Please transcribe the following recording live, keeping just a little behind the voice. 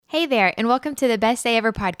Hey there, and welcome to the Best Day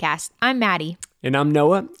Ever podcast. I'm Maddie. And I'm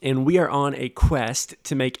Noah, and we are on a quest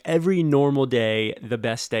to make every normal day the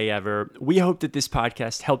best day ever. We hope that this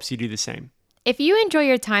podcast helps you do the same. If you enjoy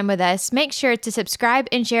your time with us, make sure to subscribe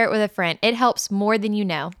and share it with a friend. It helps more than you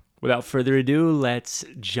know. Without further ado, let's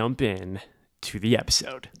jump in to the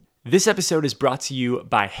episode. This episode is brought to you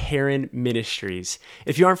by Heron Ministries.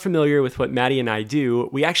 If you aren't familiar with what Maddie and I do,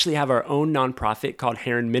 we actually have our own nonprofit called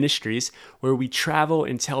Heron Ministries, where we travel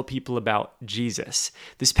and tell people about Jesus.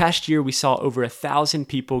 This past year, we saw over 1,000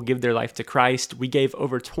 people give their life to Christ. We gave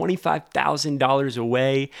over $25,000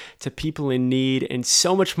 away to people in need, and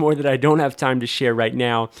so much more that I don't have time to share right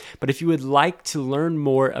now. But if you would like to learn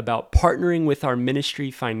more about partnering with our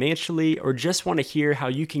ministry financially, or just want to hear how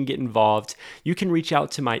you can get involved, you can reach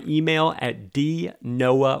out to my email at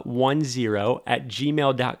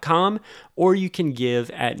dnoah10@gmail.com, or you can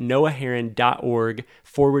give at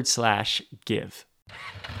noahheron.org/give.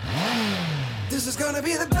 This is gonna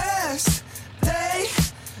be the best day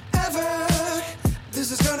ever.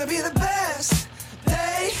 This is gonna be the best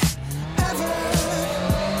day ever.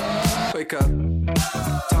 Wake up,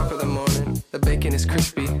 top of the morning. The bacon is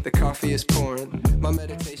crispy, the coffee is pouring. My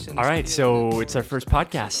meditation. All right, so it's our first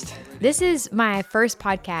podcast. This is my first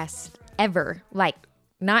podcast ever. Like,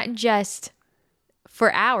 not just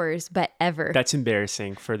for hours, but ever. That's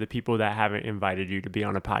embarrassing for the people that haven't invited you to be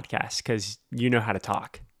on a podcast, because you know how to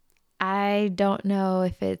talk. I don't know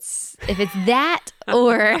if it's that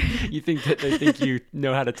or You think that they think you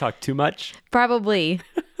know how to talk too much? probably.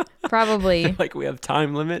 Like we have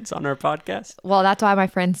time limits on our podcast? Well, that's why my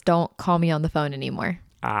friends don't call me on the phone anymore.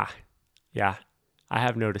 Yeah. I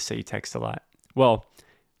have noticed that you text a lot. Well,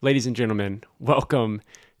 ladies and gentlemen, welcome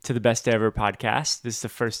to the Best Day Ever podcast. This is the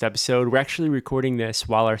first episode. We're actually recording this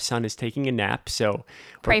while our son is taking a nap, so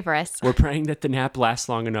Pray for us. We're praying that the nap lasts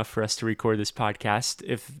long enough for us to record this podcast.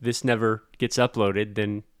 If this never gets uploaded,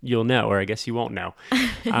 then you'll know, or I guess you won't know.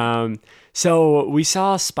 So we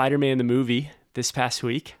saw Spider-Man the movie this past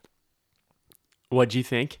week. What'd you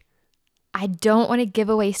think? I don't want to give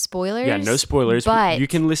away spoilers. Yeah, no spoilers. But you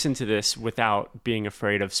can listen to this without being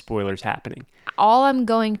afraid of spoilers happening. all I'm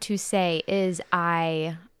going to say is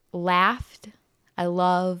I laughed, I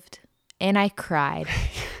loved, and I cried.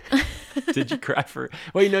 Did you cry for...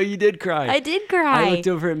 Wait, no, you did cry. I did cry. I looked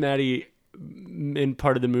over at Maddie in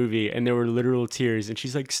part of the movie, and there were literal tears, and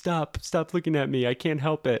she's like, stop looking at me. I can't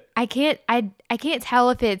help it. I can't tell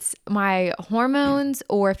if it's my hormones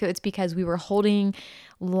or if it's because we were holding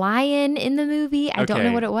Lion in the movie. I don't know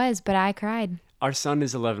Okay. what it was, but I cried. Our son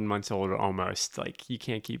is 11 months old almost. Like, you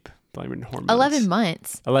can't keep blaming hormones. 11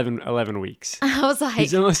 months. 11 weeks. I was like,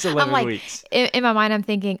 He's almost 11 I'm like, weeks. In my mind, I'm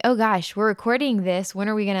thinking, oh gosh, we're recording this. When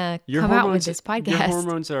are we going to come out with this podcast? Your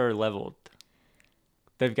hormones are leveled.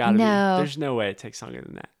 They've got to No. be. There's no way it takes longer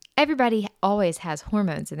than that. Everybody always has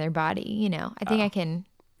hormones in their body. You know, I think I can.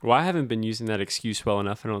 Well, I haven't been using that excuse well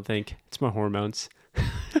enough, I don't think. It's my hormones.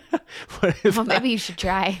 What if Well, maybe you should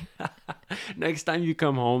try. next time you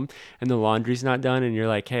come home and the laundry's not done and you're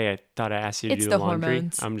like, hey, I thought I asked you to It's do the the laundry.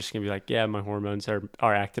 hormones. I'm just going to be like, yeah, my hormones are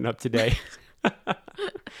acting up today.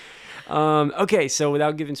 Okay, so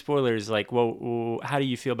without giving spoilers, like, well, how do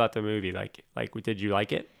you feel about the movie? Like, did you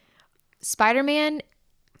like it? Spider-Man,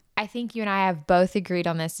 I think you and I have both agreed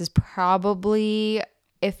on this, is probably,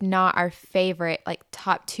 if not our favorite, like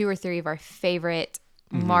top 2 or 3 of our favorite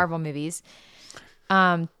Marvel movies.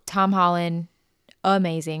 Tom Holland,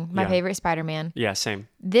 amazing. My Yeah. favorite Spider-Man. Yeah, same.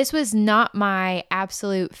 This was not my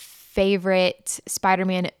absolute favorite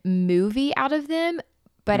Spider-Man movie out of them,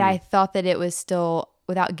 but I thought that it was still,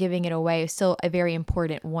 without giving it away, it was still a very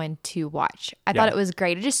important one to watch. I thought Yeah. it was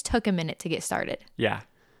great. It just took a minute to get started. Yeah.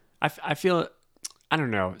 I feel, I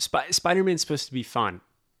don't know. Spider-Man's supposed to be fun,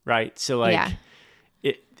 right? So, like, Yeah.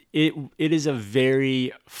 it is a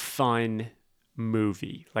very fun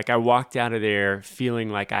movie. Like, I walked out of there feeling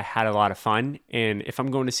like I had a lot of fun. And if I'm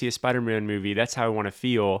going to see a Spider-Man movie, that's how I want to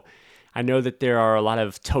feel. I know that there are a lot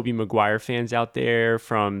of Tobey Maguire fans out there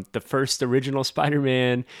from the first original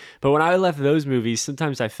Spider-Man. But when I left those movies,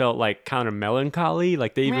 sometimes I felt like kind of melancholy.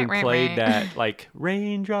 Like, they even played that, like,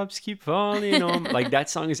 raindrops keep falling on. Like, that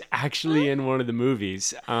song is actually in one of the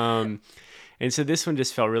movies. And so this one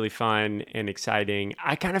just felt really fun and exciting.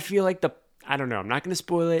 I kind of feel like I don't know, I'm not going to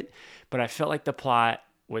spoil it, but I felt like the plot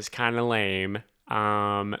was kind of lame,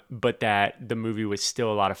 but that the movie was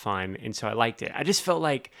still a lot of fun. And so I liked it. I just felt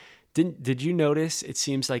like, did you notice it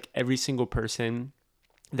seems like every single person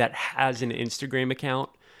that has an Instagram account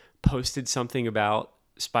posted something about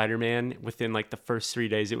Spider-Man within like the first 3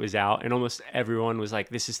 days it was out, and almost everyone was like,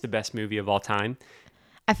 this is the best movie of all time.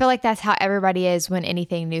 I feel like that's how everybody is when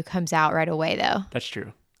anything new comes out right away, though. That's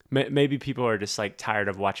true. Maybe people are just like tired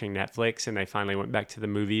of watching Netflix and they finally went back to the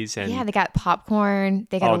movies. And Yeah, they got popcorn.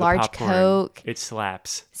 They got a the large popcorn, Coke. It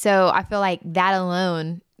slaps. So I feel like that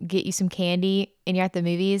alone, get you some candy and you're at the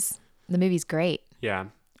movies. The movie's great. Yeah.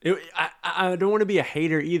 I don't want to be a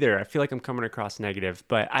hater either. I feel like I'm coming across negative,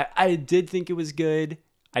 but I did think it was good.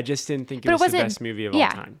 I just didn't think it was the best movie of all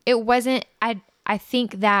time. It wasn't. I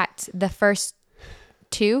think that the first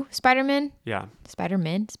two Spider-Man, Yeah.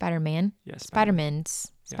 Spider-Man, Yeah,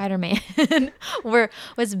 Spider-Man's, Spider-Man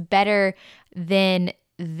was better than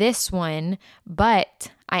this one,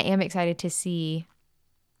 but I am excited to see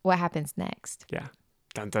what happens next. Yeah.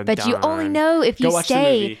 Dun, dun, But you only know if Go you watch the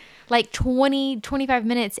stay movie. like 25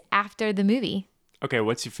 minutes after the movie. Okay,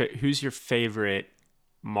 who's your favorite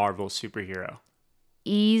Marvel superhero?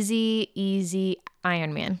 Easy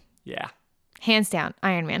Iron Man. Yeah. Hands down,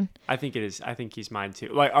 Iron Man. I think it is. I think he's mine too.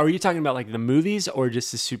 Like, are you talking about like the movies or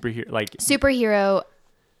just the superhero? Like Superhero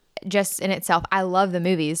just in itself. I love the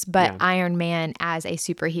movies, but Yeah. Iron Man as a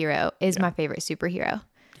superhero is my favorite superhero.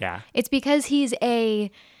 yeah. It's because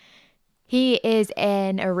he is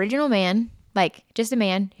an original man, like just a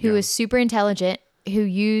man who is super intelligent, who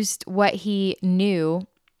used what he knew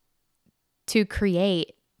to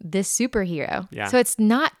create this superhero. Yeah. So it's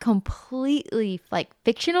not completely like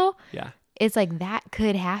fictional. Yeah. It's like that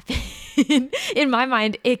could happen. In my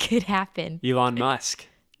mind, it could happen. Elon Musk.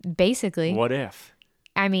 Basically. What if?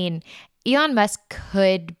 I mean, Elon Musk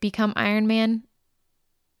could become Iron Man.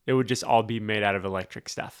 It would just all be made out of electric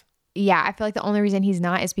stuff. Yeah, I feel like the only reason he's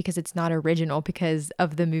not is because it's not original because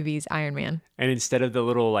of the movie's Iron Man. And instead of the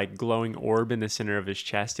little like glowing orb in the center of his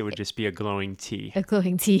chest, it would just be a glowing T. A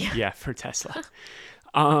glowing T. Yeah, for Tesla.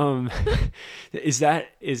 Is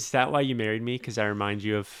that why you married me? Because I remind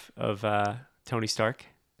you of Tony Stark?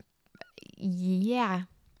 Yeah.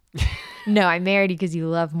 No, I married you because you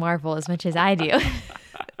love Marvel as much as I do.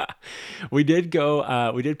 We did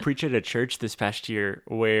preach at a church this past year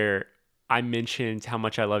where I mentioned how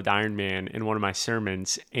much I loved Iron Man in one of my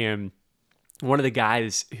sermons, and one of the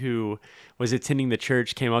guys who was attending the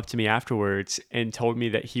church came up to me afterwards and told me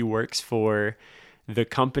that he works for the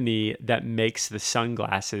company that makes the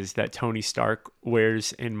sunglasses that Tony Stark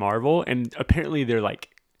wears in Marvel. And apparently they're like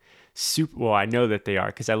well, I know that they are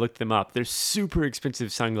because I looked them up. They're super expensive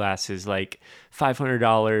sunglasses, like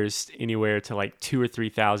 $500 anywhere to like $2,000 or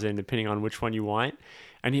 $3,000, depending on which one you want.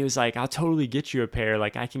 And he was like, I'll totally get you a pair.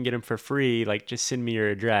 Like, I can get them for free. Like, just send me your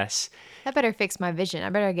address. That better fix my vision. I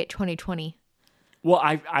better get 20/20. Well,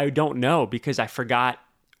 I don't know because I forgot,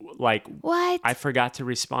 like, What? I forgot to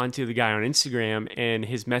respond to the guy on Instagram, and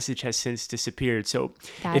his message has since disappeared. So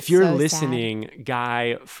That's if you're so listening,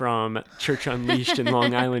 guy from Church Unleashed in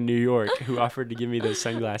Long Island, New York, who offered to give me those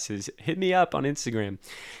sunglasses, hit me up on Instagram.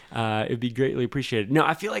 It'd be greatly appreciated. No,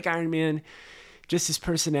 I feel like Iron Man, just his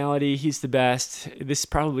personality, he's the best. This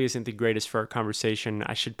probably isn't the greatest for our conversation.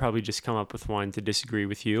 I should probably just come up with one to disagree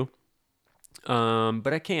with you.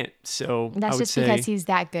 But I can't. So That's I would just say, because he's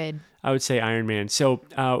that good. I would say Iron Man. So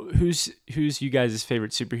who's you guys'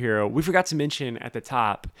 favorite superhero? We forgot to mention at the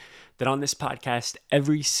top that on this podcast,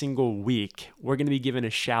 every single week, we're going to be giving a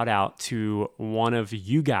shout out to one of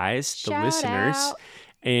you guys, the Shout listeners. out.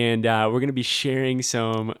 And we're going to be sharing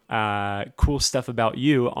some cool stuff about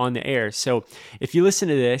you on the air. So if you listen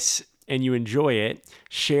to this and you enjoy it,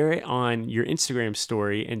 share it on your Instagram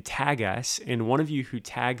story and tag us. And one of you who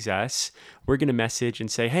tags us, we're going to message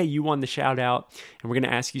and say, hey, you won the shout out. And we're going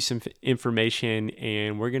to ask you some information.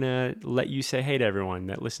 And we're going to let you say hey to everyone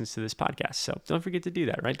that listens to this podcast. So don't forget to do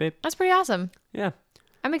that. Right, babe? That's pretty awesome. Yeah.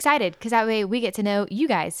 I'm excited because that way we get to know you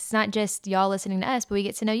guys. It's not just y'all listening to us, but we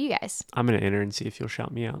get to know you guys. I'm going to enter and see if you'll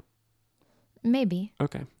shout me out. Maybe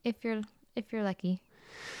Okay. if you're lucky.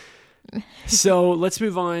 So let's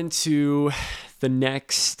move on to the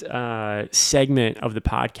next segment of the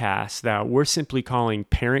podcast that we're simply calling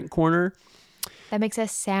Parent Corner. That makes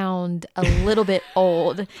us sound a little bit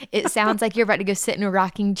old. It sounds like you're about to go sit in a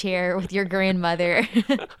rocking chair with your grandmother.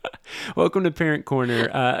 Welcome to Parent Corner.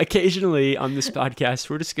 Occasionally on this podcast,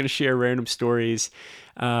 we're just going to share random stories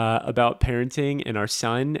about parenting and our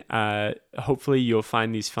son. Hopefully you'll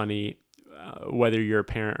find these funny whether you're a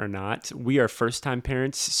parent or not. We are first-time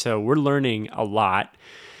parents, so we're learning a lot.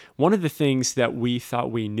 One of the things that we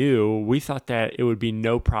thought we knew, we thought that it would be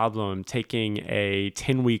no problem taking a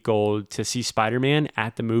 10-week-old to see Spider-Man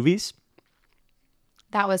at the movies.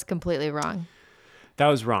 That was completely wrong. That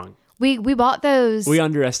was wrong. We bought those. We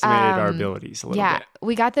underestimated our abilities a little bit.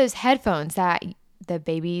 We got those headphones that the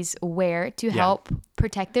babies wear to help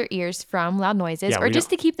protect their ears from loud noises or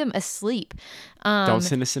just to keep them asleep. Don't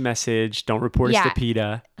send us a message. Don't report us to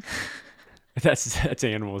PETA. That's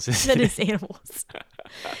animals. That is animals.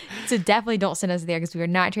 So definitely don't send us there because we are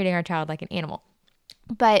not treating our child like an animal.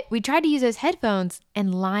 But we tried to use those headphones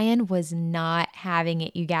and Lion was not having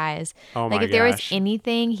it, you guys. Oh like my if there was gosh.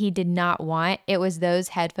 anything he did not want, it was those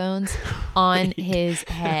headphones on his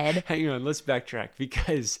head. Hang on, let's backtrack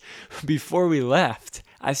because before we left,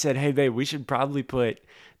 I said, "Hey, babe, we should probably put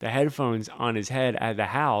the headphones on his head at the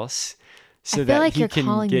house so feel that like he you're can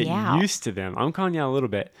calling get me out. used to them." I'm calling you out a little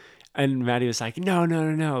bit, and Maddie was like, "No, no,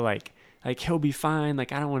 no, no, like he'll be fine.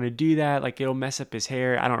 Like I don't want to do that. Like it'll mess up his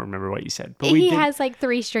hair." I don't remember what you said, but He did. has like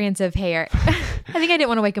 3 strands of hair. I think I didn't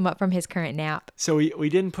want to wake him up from his current nap. So we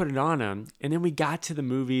didn't put it on him. And then we got to the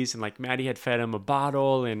movies and like Maddie had fed him a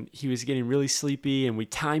bottle and he was getting really sleepy and we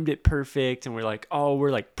timed it perfect. And we're like, oh,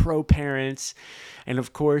 we're like pro parents. And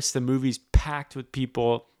of course the movie's packed with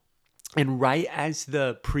people. And right as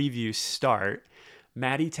the previews start,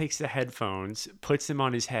 Maddie takes the headphones, puts them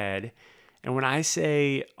on his head. And when I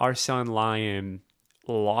say our son Lion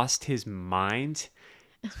lost his mind,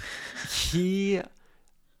 he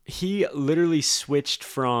literally switched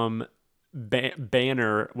from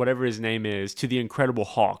Banner, whatever his name is, to the Incredible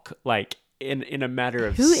Hulk, like in a matter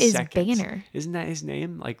of Who is seconds. Banner? Isn't that his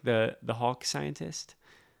name? Like the Hulk scientist?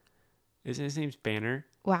 Isn't his name's Banner?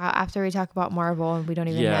 Wow, after we talk about Marvel and we don't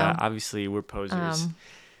even Yeah, know. obviously we're posers.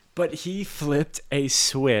 But he flipped a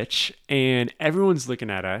switch and everyone's looking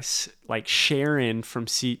at us, like Sharon from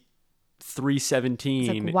seat 317.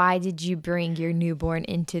 It's like, why did you bring your newborn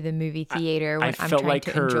into the movie theater when I'm felt trying like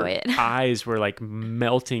to her enjoy it? eyes were like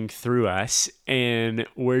melting through us and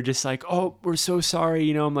we're just like, oh, we're so sorry.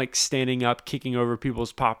 You know, I'm like standing up, kicking over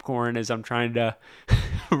people's popcorn as I'm trying to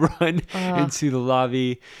run into the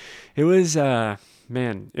lobby. It was,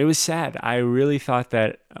 man, it was sad. I really thought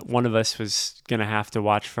that one of us was going to have to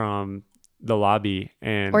watch from the lobby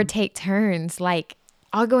and Or take turns. Like,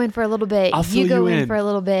 I'll go in for a little bit, I'll you fill go you in in. for a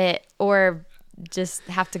little bit, or just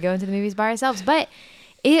have to go into the movies by ourselves. But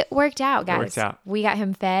it worked out, guys. worked out. We got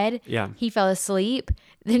him fed. Yeah. He fell asleep.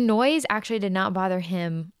 The noise actually did not bother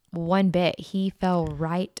him one bit. He fell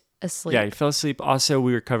right asleep. Yeah, he fell asleep. Also,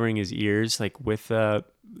 we were covering his ears like with the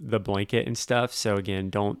blanket and stuff. So again,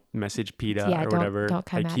 don't message PETA Yeah, or don't- whatever. don't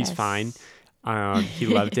come like at he's us. fine. He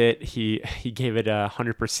loved it. He gave it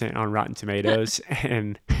 100% on Rotten Tomatoes,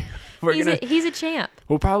 and He's a champ.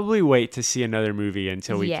 we'll probably wait to see another movie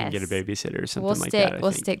until we can get a Yes. babysitter or something We'll like stick. that. I We'll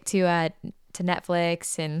think. stick to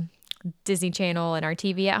Netflix and Disney Channel and our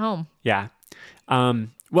TV at home. Yeah.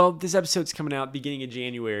 Well, this episode's coming out beginning of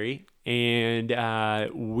January, and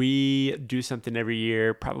we do something every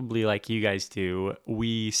year, probably like you guys do.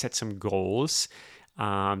 We set some goals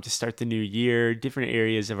to start the new year, different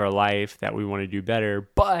areas of our life that we want to do better,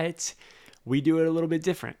 but we do it a little bit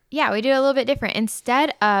different. Yeah, we do it a little bit different.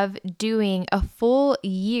 Instead of doing a full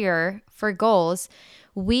year for goals,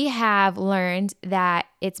 we have learned that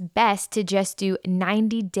it's best to just do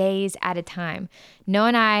 90 days at a time. Noah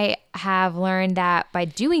and I have learned that by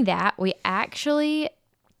doing that, we actually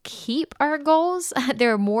keep our goals.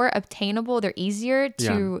 They're more obtainable. They're easier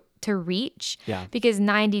to reach Yeah. because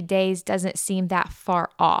 90 days doesn't seem that far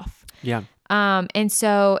off. Yeah. And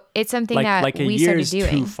so it's something that like a we year started is doing.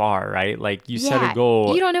 too far, right? Like you set a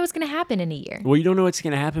goal. You don't know what's going to happen in a year. Well, you don't know what's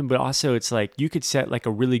going to happen, but also it's like you could set like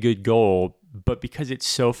a really good goal, but because it's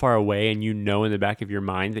so far away and you know in the back of your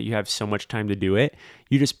mind that you have so much time to do it,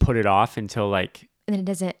 you just put it off until like And then it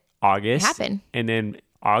doesn't August. happen. And then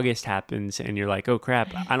August happens and you're like, oh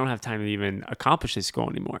crap, I don't have time to even accomplish this goal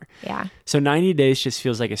anymore. Yeah. So 90 days just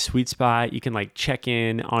feels like a sweet spot. You can like check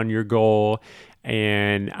in on your goal.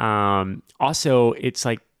 And also it's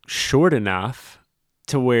like short enough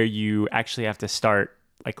to where you actually have to start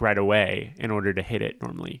like right away in order to hit it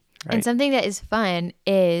normally. Right? And something that is fun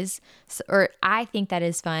is, or I think that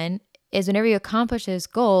is fun, is whenever you accomplish those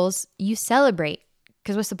goals, you celebrate.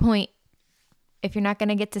 Because what's the point if you're not going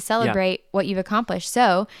to get to celebrate what you've accomplished?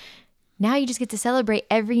 So now you just get to celebrate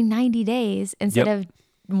every 90 days instead of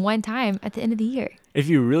one time at the end of the year. If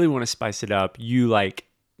you really want to spice it up,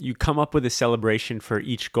 you come up with a celebration for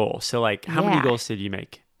each goal. So like how many Yeah. goals did you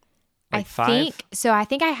make? Like I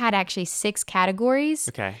think I had actually 6 categories.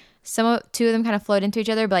 Okay. Two of them kind of flowed into each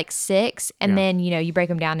other, but like 6. And Yeah. then, you break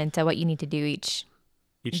them down into what you need to do each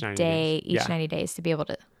 90 day, days. each Yeah. 90 days to be able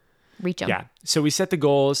to reach them. Yeah. So we set the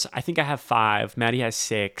goals. I think I have 5. Maddie has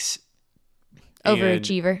 6.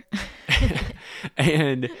 Overachiever.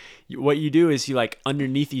 And what you do is you like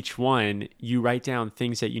underneath each one, you write down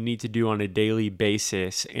things that you need to do on a daily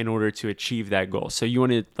basis in order to achieve that goal. So you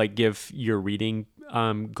want to like give your reading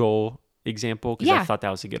goal example? Because I Yeah. thought that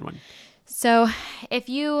was a good one. So if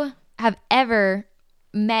you have ever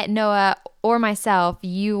met Noah or myself,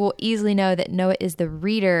 you will easily know that Noah is the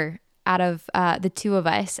reader out of the two of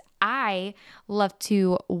us. I love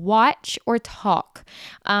to watch or talk,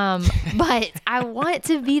 but I want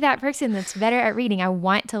to be that person that's better at reading. I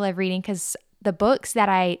want to love reading because the books that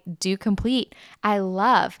I do complete, I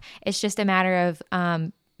love. It's just a matter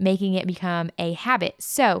of making it become a habit.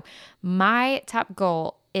 So my top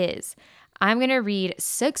goal is I'm going to read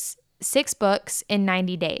six books in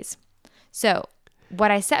 90 days. So what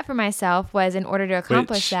I set for myself was, in order to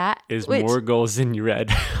accomplish more goals than you read.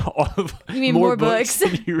 You mean more books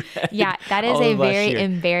than you read? Yeah, that is a very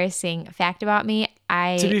embarrassing fact about me.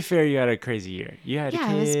 To be fair, you had a crazy year. You had a kid.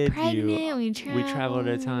 I was pregnant. We traveled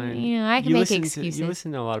at a time. I can make excuses. You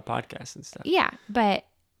listen to a lot of podcasts and stuff. Yeah, but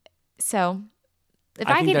so if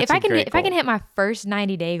I can hit my first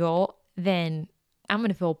 90-day goal, then I'm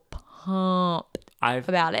gonna feel pumped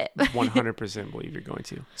about it. 100% believe you're going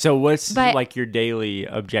to. So what's like your daily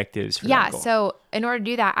objectives for that goal? So in order to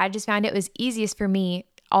do that, I just found it was easiest for me.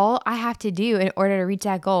 All I have to do in order to reach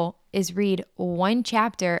that goal is read one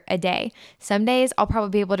chapter a day. Some days I'll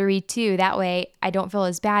probably be able to read 2. That way I don't feel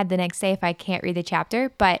as bad the next day if I can't read the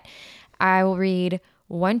chapter, but I will read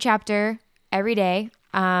one chapter every day.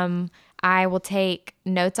 I will take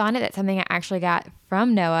notes on it. That's something I actually got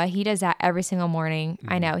from Noah. He does that every single morning.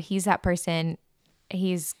 I know he's that person.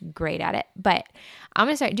 He's great at it, but I'm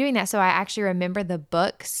going to start doing that. So I actually remember the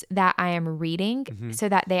books that I am reading so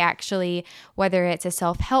that they actually, whether it's a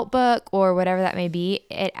self-help book or whatever that may be,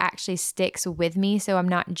 it actually sticks with me. So I'm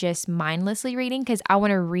not just mindlessly reading, because I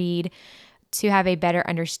want to read to have a better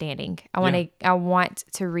understanding. I want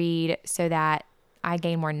to read so that I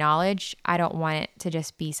gain more knowledge. I don't want it to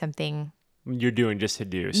just be something you're doing just to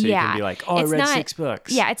do. So you can be like, I read 6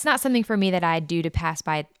 books. Yeah. It's not something for me that I do to pass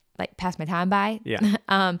my time by.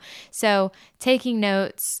 Yeah. So taking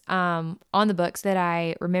notes on the books that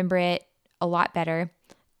I remember it a lot better.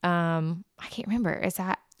 I can't remember. Is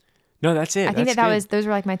that? No, that's it. I think those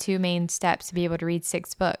were like my 2 main steps to be able to read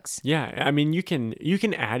 6 books. Yeah. I mean, you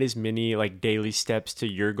can add as many like daily steps to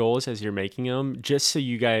your goals as you're making them, just so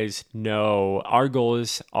you guys know our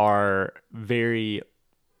goals are very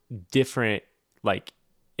different, like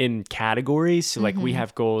in categories. So like we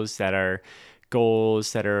have goals that are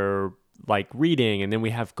like reading, and then we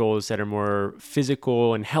have goals that are more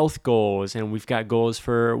physical and health goals, and we've got goals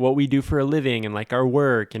for what we do for a living and like our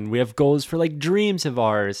work, and we have goals for like dreams of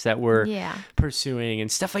ours that we're pursuing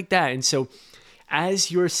and stuff like that. And so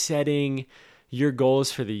as you're setting your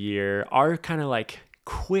goals for the year, our kind of like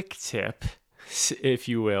quick tip, if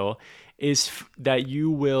you will, is that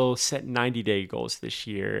you will set 90-day goals this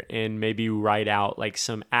year and maybe write out like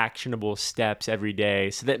some actionable steps every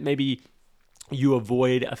day, so that maybe you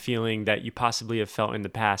avoid a feeling that you possibly have felt in the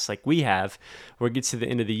past, like we have, where it gets to the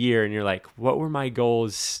end of the year and you're like, what were my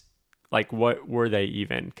goals? Like, what were they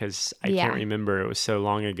even? Because I can't remember. It was so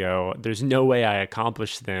long ago. There's no way I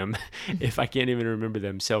accomplished them if I can't even remember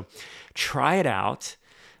them. So try it out.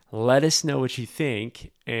 Let us know what you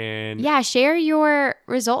think. And share your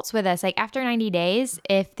results with us. Like after 90 days,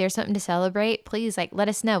 if there's something to celebrate, please let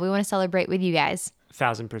us know. We want to celebrate with you guys.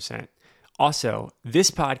 1,000%. Also,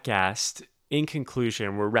 this podcast, in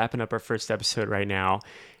conclusion, we're wrapping up our first episode right now.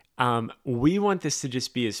 We want this to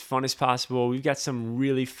just be as fun as possible. We've got some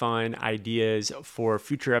really fun ideas for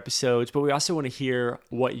future episodes, but we also want to hear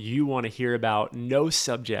what you want to hear about. No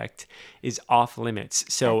subject is off limits.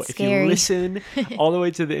 So if you listen all the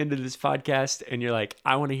way to the end of this podcast and you're like,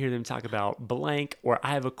 I want to hear them talk about blank, or I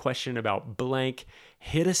have a question about blank,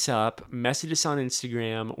 hit us up, message us on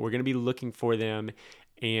Instagram. We're going to be looking for them.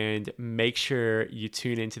 And make sure you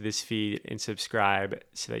tune into this feed and subscribe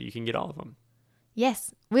so that you can get all of them.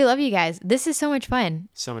 Yes. We love you guys. This is so much fun.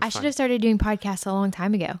 So much fun. I should have started doing podcasts a long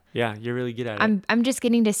time ago. Yeah, you're really good at it. I'm just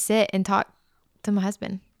getting to sit and talk to my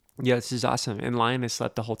husband. Yeah, this is awesome. And Lion has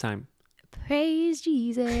slept the whole time. Praise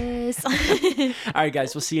Jesus. All right,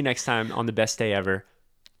 guys. We'll see you next time on the Best Day Ever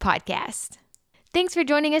podcast. Thanks for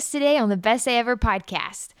joining us today on the Best Day Ever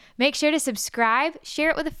podcast. Make sure to subscribe, share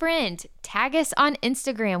it with a friend, tag us on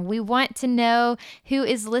Instagram. We want to know who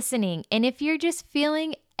is listening. And if you're just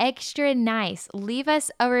feeling extra nice, leave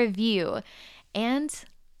us a review. And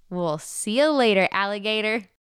we'll see you later, alligator.